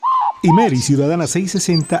Imer y Ciudadana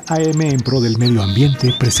 660 AM en pro del medio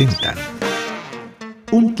ambiente presentan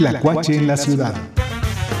Un Tlacuache en la Ciudad.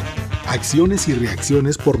 Acciones y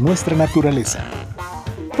reacciones por nuestra naturaleza.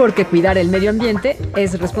 Porque cuidar el medio ambiente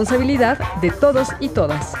es responsabilidad de todos y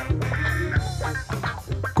todas.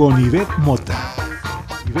 Con Ivette Mota.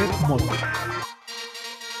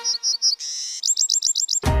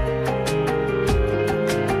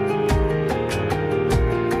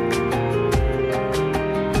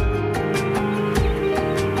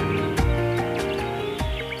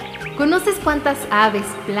 ¿Conoces cuántas aves,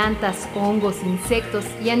 plantas, hongos, insectos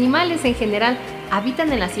y animales en general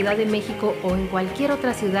habitan en la Ciudad de México o en cualquier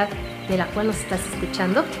otra ciudad de la cual nos estás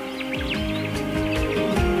escuchando?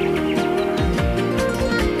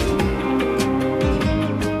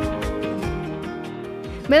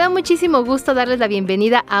 Me da muchísimo gusto darles la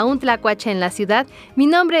bienvenida a Un Tlacuache en la Ciudad. Mi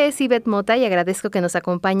nombre es Ivette Mota y agradezco que nos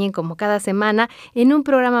acompañen como cada semana en un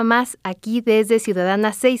programa más aquí desde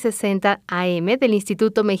Ciudadana 660 AM del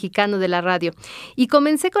Instituto Mexicano de la Radio. Y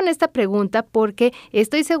comencé con esta pregunta porque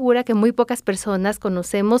estoy segura que muy pocas personas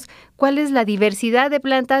conocemos cuál es la diversidad de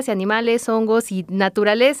plantas y animales, hongos y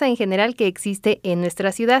naturaleza en general que existe en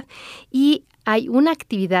nuestra ciudad. Y hay una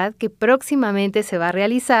actividad que próximamente se va a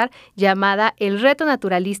realizar llamada el Reto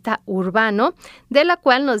Naturalista Urbano, de la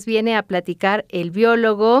cual nos viene a platicar el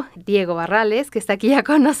biólogo Diego Barrales, que está aquí ya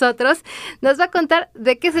con nosotros. Nos va a contar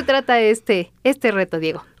de qué se trata este reto,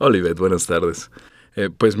 Diego. Hola, Ivette, buenas tardes.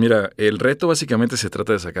 Pues mira, el reto básicamente se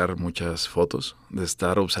trata de sacar muchas fotos, de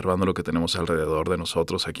estar observando lo que tenemos alrededor de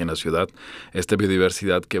nosotros aquí en la ciudad, esta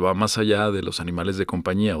biodiversidad que va más allá de los animales de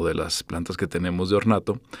compañía o de las plantas que tenemos de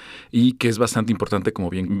ornato y que es bastante importante, como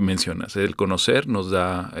bien mencionas. El conocer nos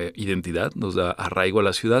da identidad, nos da arraigo a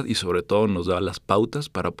la ciudad y sobre todo nos da las pautas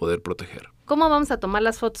para poder proteger. ¿Cómo vamos a tomar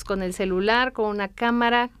las fotos? ¿Con el celular? ¿Con una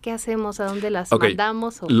cámara? ¿Qué hacemos? ¿A dónde las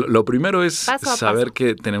mandamos? Lo primero es saber paso.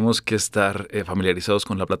 que tenemos que estar familiarizados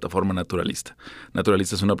con la plataforma Naturalista.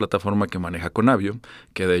 Naturalista es una plataforma que maneja Conavio,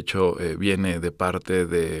 que de hecho viene de parte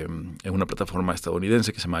de una plataforma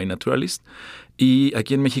estadounidense que se llama Naturalist. Y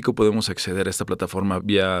aquí en México podemos acceder a esta plataforma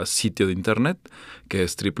vía sitio de internet, que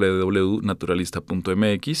es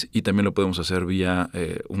www.naturalista.mx, y también lo podemos hacer vía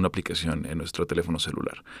una aplicación en nuestro teléfono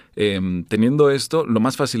celular. Teniendo esto, lo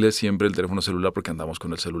más fácil es siempre el teléfono celular porque andamos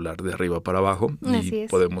con el celular de arriba para abajo y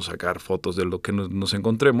podemos sacar fotos de lo que nos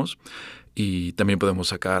encontremos y también podemos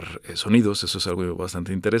sacar sonidos, eso es algo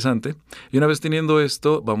bastante interesante. Y una vez teniendo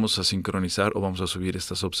esto, vamos a sincronizar o vamos a subir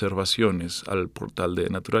estas observaciones al portal de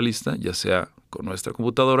Naturalista, ya sea con nuestra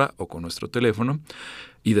computadora o con nuestro teléfono,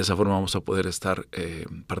 y de esa forma vamos a poder estar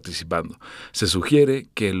participando. Se sugiere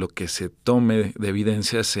que lo que se tome de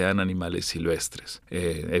evidencia sean animales silvestres.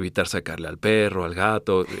 Evitar sacarle al perro, al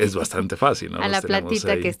gato, es bastante fácil, ¿no? A la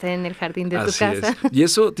platita que está en el jardín de tu casa. Es. Y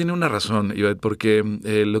eso tiene una razón, Ivette, porque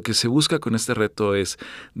lo que se busca con este reto es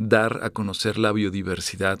dar a conocer la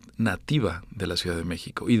biodiversidad nativa de la Ciudad de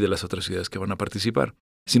México y de las otras ciudades que van a participar.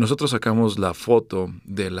 Si nosotros sacamos la foto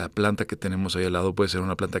de la planta que tenemos ahí al lado, puede ser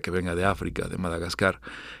una planta que venga de África, de Madagascar,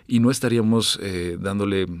 y no estaríamos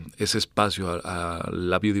dándole ese espacio a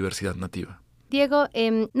la biodiversidad nativa. Diego,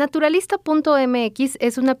 Naturalista.mx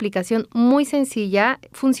es una aplicación muy sencilla,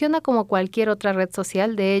 funciona como cualquier otra red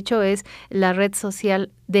social, de hecho es la red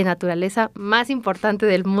social de naturaleza más importante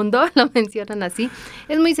del mundo, lo mencionan así.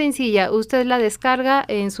 Es muy sencilla, usted la descarga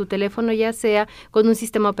en su teléfono, ya sea con un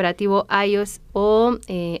sistema operativo iOS o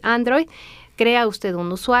Android, crea usted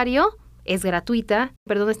un usuario, es gratuita,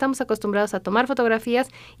 estamos acostumbrados a tomar fotografías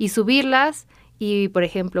y subirlas. Y, por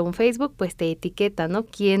ejemplo, un Facebook, pues te etiqueta, ¿no?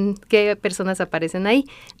 ¿Qué personas aparecen ahí?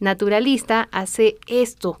 Naturalista hace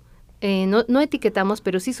esto. No etiquetamos,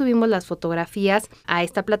 pero sí subimos las fotografías a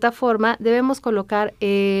esta plataforma. Debemos colocar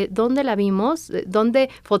dónde la vimos, dónde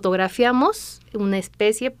fotografiamos una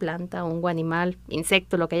especie, planta, hongo, animal,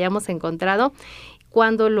 insecto, lo que hayamos encontrado,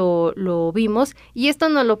 cuando lo vimos, y esto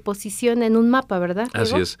nos lo posiciona en un mapa, ¿verdad, Diego?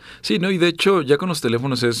 Así es. Sí, ¿no? Y de hecho ya con los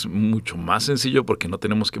teléfonos es mucho más sencillo porque no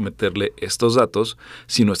tenemos que meterle estos datos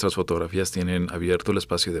si nuestras fotografías tienen abierto el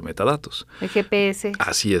espacio de metadatos. El GPS.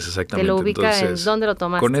 Así es, exactamente. Te lo ubica. Entonces, en dónde lo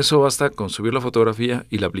tomaste. Con eso basta con subir la fotografía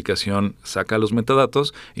y la aplicación saca los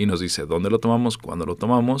metadatos y nos dice dónde lo tomamos, cuándo lo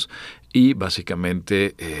tomamos y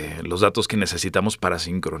básicamente los datos que necesitamos para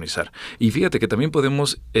sincronizar. Y fíjate que también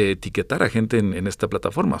podemos etiquetar a gente en esta esta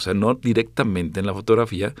plataforma. O sea, no directamente en la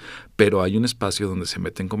fotografía, pero hay un espacio donde se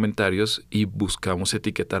meten comentarios y buscamos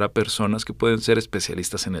etiquetar a personas que pueden ser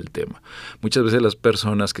especialistas en el tema. Muchas veces las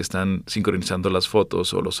personas que están sincronizando las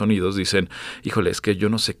fotos o los sonidos dicen, híjole, es que yo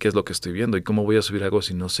no sé qué es lo que estoy viendo y cómo voy a subir algo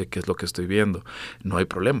si no sé qué es lo que estoy viendo. No hay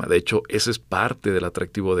problema. De hecho, ese es parte del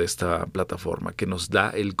atractivo de esta plataforma, que nos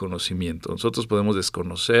da el conocimiento. Nosotros podemos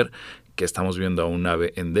desconocer que estamos viendo a un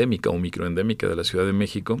ave endémica o microendémica de la Ciudad de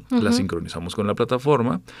México, la sincronizamos con la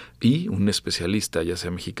plataforma y un especialista, ya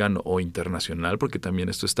sea mexicano o internacional, porque también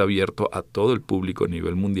esto está abierto a todo el público a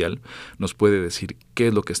nivel mundial, nos puede decir qué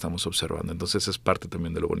es lo que estamos observando. Entonces es parte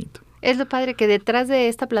también de lo bonito. Es lo padre que detrás de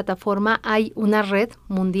esta plataforma hay una red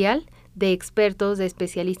mundial de expertos, de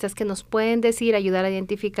especialistas que nos pueden decir, ayudar a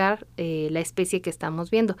identificar la especie que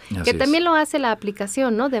estamos viendo. Así que también es. lo hace la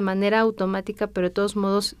aplicación, ¿no? De manera automática, pero de todos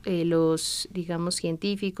modos los, digamos,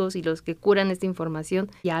 científicos y los que curan esta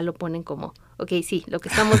información ya lo ponen como, ok, sí, lo que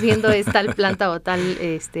estamos viendo es tal planta o tal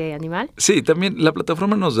animal. Sí, también la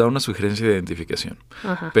plataforma nos da una sugerencia de identificación,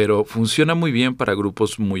 pero funciona muy bien para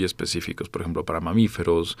grupos muy específicos, por ejemplo, para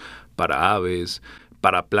mamíferos, para aves,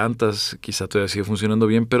 para plantas quizá todavía sigue funcionando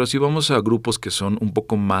bien, pero si vamos a grupos que son un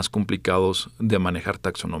poco más complicados de manejar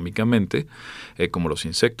taxonómicamente, como los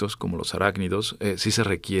insectos, como los arácnidos, sí se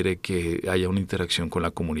requiere que haya una interacción con la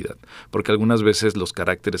comunidad, porque algunas veces los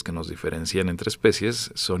caracteres que nos diferencian entre especies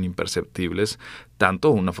son imperceptibles, tanto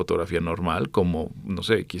una fotografía normal como, no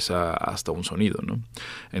sé, quizá hasta un sonido, ¿no?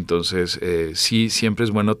 Entonces, sí, siempre es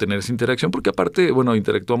bueno tener esa interacción, porque aparte, bueno,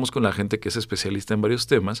 interactuamos con la gente que es especialista en varios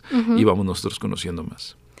temas y vamos nosotros conociendo más.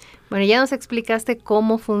 Bueno, ya nos explicaste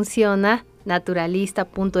cómo funciona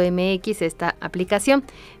naturalista.mx, esta aplicación,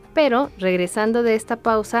 pero regresando de esta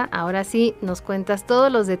pausa, ahora sí nos cuentas todos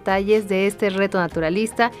los detalles de este reto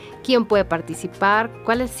naturalista, quién puede participar,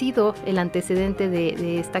 cuál ha sido el antecedente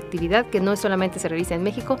de esta actividad, que no solamente se realiza en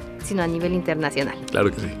México, sino a nivel internacional. Claro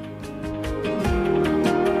que sí.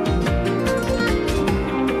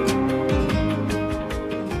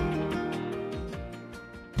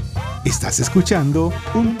 Estás escuchando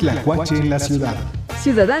Un Tlacuache en la Ciudad.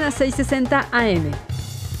 Ciudadana 660 AM.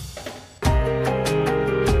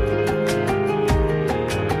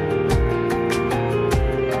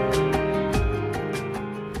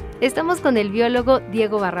 Estamos con el biólogo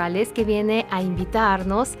Diego Barrales, que viene a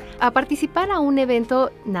invitarnos a participar a un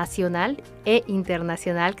evento nacional e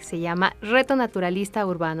internacional que se llama Reto Naturalista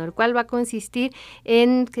Urbano, el cual va a consistir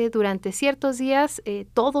en que durante ciertos días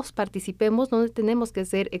todos participemos. No tenemos que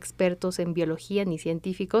ser expertos en biología ni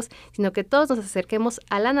científicos, sino que todos nos acerquemos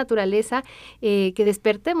a la naturaleza, que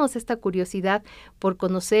despertemos esta curiosidad por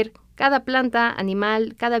conocer cada planta,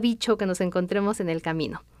 animal, cada bicho que nos encontremos en el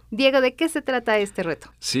camino. Diego, ¿de qué se trata este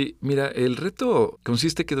reto? Sí, mira, el reto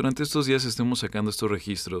consiste que durante estos días estemos sacando estos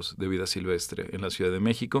registros de vida silvestre en la Ciudad de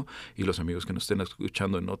México, y los amigos que nos estén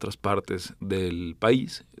escuchando en otras partes del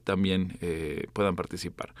país también puedan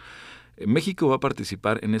participar. México va a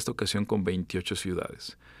participar en esta ocasión con 28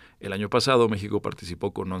 ciudades. El año pasado México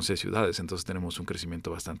participó con 11 ciudades, entonces tenemos un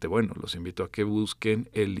crecimiento bastante bueno. Los invito a que busquen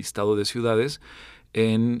el listado de ciudades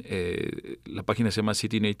en la página se llama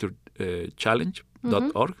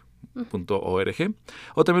citynaturechallenge.org.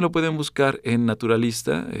 O también lo pueden buscar en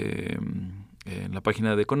Naturalista, en la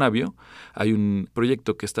página de Conavio. Hay un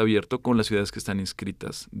proyecto que está abierto con las ciudades que están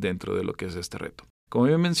inscritas dentro de lo que es este reto. Como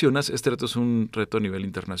bien mencionas, este reto es un reto a nivel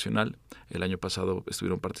internacional. El año pasado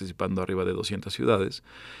estuvieron participando arriba de 200 ciudades.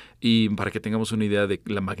 Y para que tengamos una idea de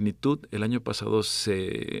la magnitud, el año pasado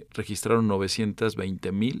se registraron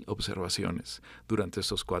 920,000 observaciones durante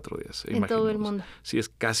estos 4 días. En todo el mundo. Sí, es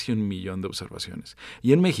casi 1,000,000 de observaciones.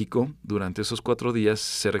 Y en México, durante esos 4 días,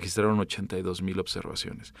 se registraron 82,000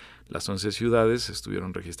 observaciones. Las 11 ciudades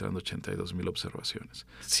estuvieron registrando 82,000 observaciones.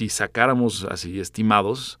 Si sacáramos así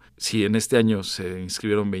estimados, si en este año se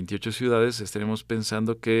inscribieron 28 ciudades, estaríamos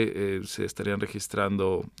pensando que se estarían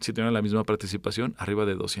registrando, si tuvieran la misma participación, arriba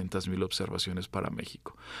de 200,000 observaciones para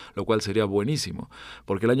México, lo cual sería buenísimo,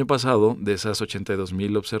 porque el año pasado de esas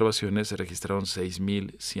 82,000 observaciones se registraron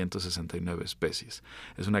 6,169 especies.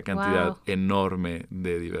 Es una cantidad enorme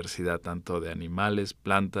de diversidad, tanto de animales,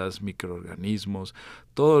 plantas, microorganismos.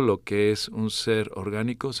 Todo lo que es un ser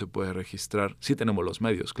orgánico se puede registrar, si tenemos los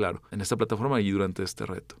medios, claro, en esta plataforma y durante este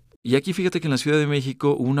reto. Y aquí fíjate que en la Ciudad de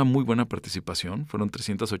México hubo una muy buena participación. Fueron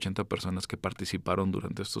 380 personas que participaron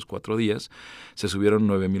durante estos 4 días. Se subieron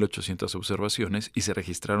 9,800 observaciones y se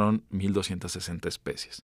registraron 1,260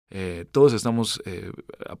 especies. Todos estamos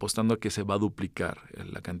apostando a que se va a duplicar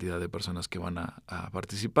la cantidad de personas que van a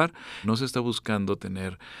participar. No se está buscando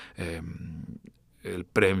tener el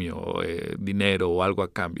premio, dinero o algo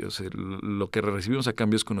a cambio. Lo que recibimos a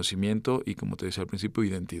cambio es conocimiento y, como te decía al principio,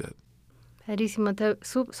 identidad. Clarísimo,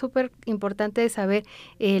 súper importante saber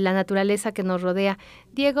la naturaleza que nos rodea.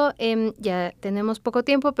 Diego, ya tenemos poco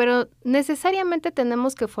tiempo, pero ¿necesariamente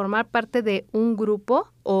tenemos que formar parte de un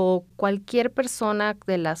grupo o cualquier persona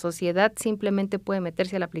de la sociedad simplemente puede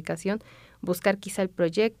meterse a la aplicación, buscar quizá el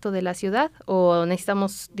proyecto de la ciudad, o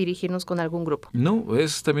necesitamos dirigirnos con algún grupo? No,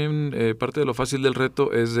 es también parte de lo fácil del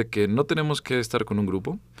reto, es de que no tenemos que estar con un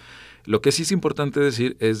grupo. Lo que sí es importante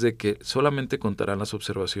decir es de que solamente contarán las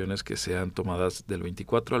observaciones que sean tomadas del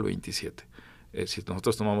 24 al 27. Si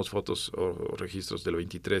nosotros tomamos fotos o registros del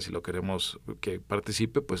 23 y lo queremos que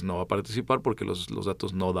participe, pues no va a participar porque los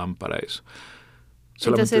datos no dan para eso.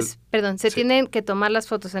 Entonces, se tienen que tomar las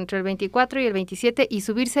fotos entre el 24 y el 27 y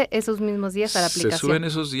subirse esos mismos días a la aplicación. Se suben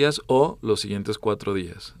esos días o los siguientes 4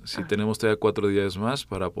 días. Si tenemos todavía 4 días más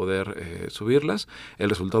para poder subirlas, el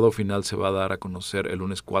resultado final se va a dar a conocer el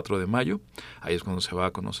lunes 4 de mayo. Ahí es cuando se va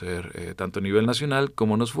a conocer tanto a nivel nacional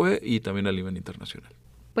cómo nos fue y también a nivel internacional.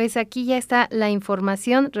 Pues aquí ya está la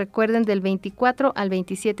información, recuerden, del 24 al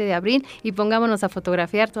 27 de abril y pongámonos a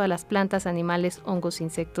fotografiar todas las plantas, animales, hongos,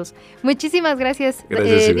 insectos. Muchísimas gracias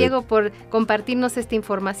Diego, por compartirnos esta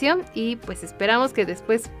información y pues esperamos que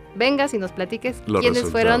después vengas y nos platiques quiénes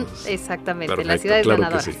fueron exactamente. Perfecto, las ciudades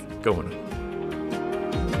ganadoras. Que sí, cómo no.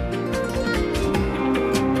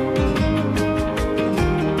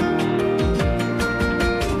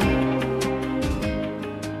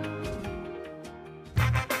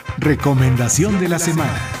 Recomendación de la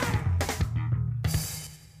semana.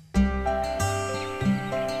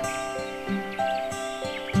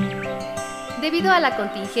 Debido a la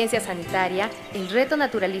contingencia sanitaria, el reto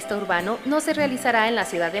naturalista urbano no se realizará en la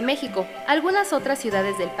Ciudad de México. Algunas otras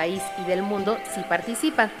ciudades del país y del mundo sí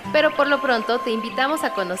participan, pero por lo pronto te invitamos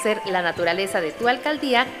a conocer la naturaleza de tu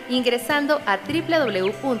alcaldía ingresando a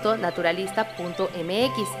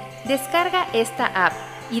www.naturalista.mx. Descarga esta app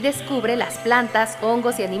y descubre las plantas,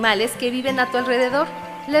 hongos y animales que viven a tu alrededor.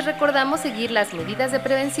 Les recordamos seguir las medidas de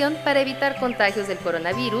prevención para evitar contagios del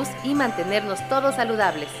coronavirus y mantenernos todos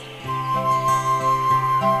saludables.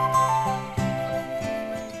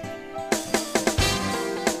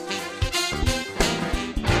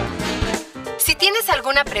 Si tienes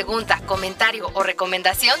alguna pregunta, comentario o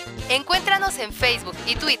recomendación, encuéntranos en Facebook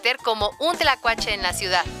y Twitter como Un Tlacuache en la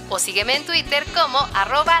Ciudad o sígueme en Twitter como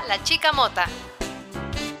 @lachicamota.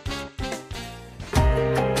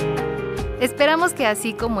 Esperamos que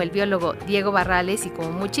así como el biólogo Diego Barrales y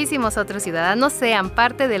como muchísimos otros ciudadanos sean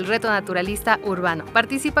parte del reto naturalista urbano.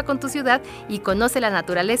 Participa con tu ciudad y conoce la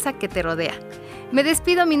naturaleza que te rodea. Me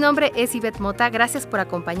despido, mi nombre es Ivette Mota, gracias por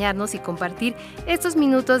acompañarnos y compartir estos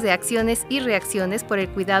minutos de acciones y reacciones por el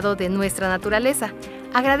cuidado de nuestra naturaleza.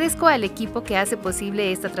 Agradezco al equipo que hace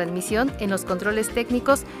posible esta transmisión, en los controles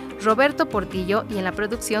técnicos Roberto Portillo y en la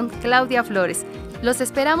producción Claudia Flores. Los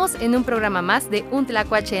esperamos en un programa más de Un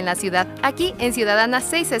Tlacuache en la Ciudad, aquí en Ciudadana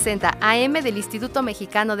 660 AM del Instituto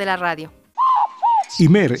Mexicano de la Radio.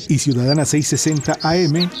 Imer y Ciudadana 660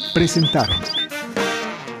 AM presentaron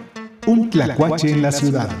Un Tlacuache en la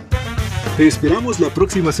Ciudad. Te esperamos la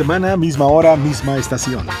próxima semana, misma hora, misma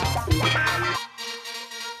estación.